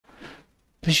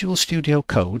Visual Studio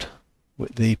Code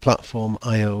with the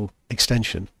PlatformIO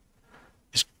extension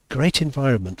is a great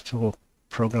environment for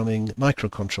programming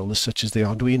microcontrollers such as the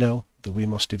Arduino, the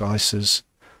WeMOS devices,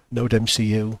 Node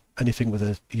MCU, anything with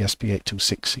a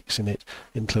ESP8266 in it,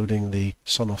 including the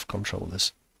SonOff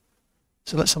controllers.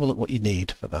 So let's have a look what you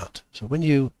need for that. So when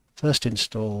you first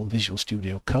install Visual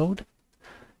Studio Code,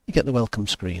 you get the welcome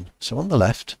screen. So on the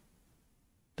left,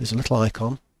 there's a little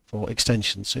icon for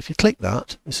extensions. So if you click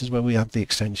that, this is where we add the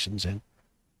extensions in.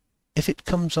 If it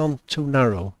comes on too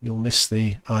narrow, you'll miss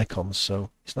the icons, so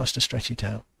it's nice to stretch it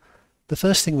out. The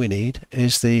first thing we need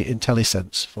is the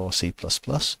IntelliSense for C++.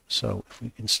 So if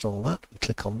we install that, we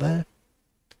click on there,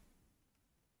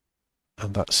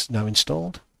 and that's now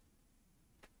installed.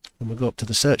 And we'll go up to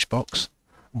the search box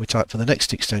and we type for the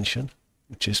next extension,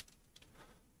 which is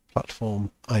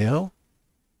PlatformIO.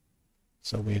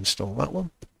 So we install that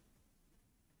one.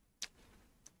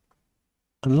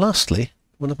 And lastly,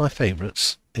 one of my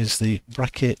favourites is the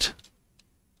bracket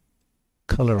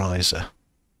colorizer.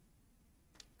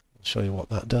 I'll show you what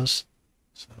that does.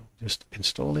 So just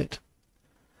install it.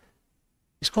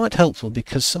 It's quite helpful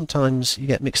because sometimes you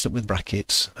get mixed up with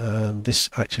brackets, and this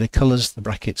actually colours the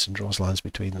brackets and draws lines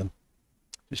between them.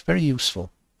 It's very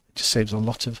useful. It just saves a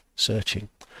lot of searching.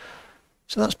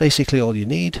 So that's basically all you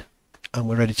need, and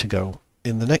we're ready to go.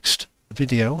 In the next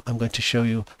video, I'm going to show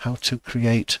you how to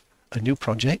create a new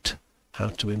project, how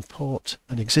to import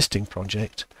an existing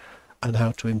project, and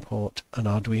how to import an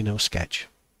Arduino sketch.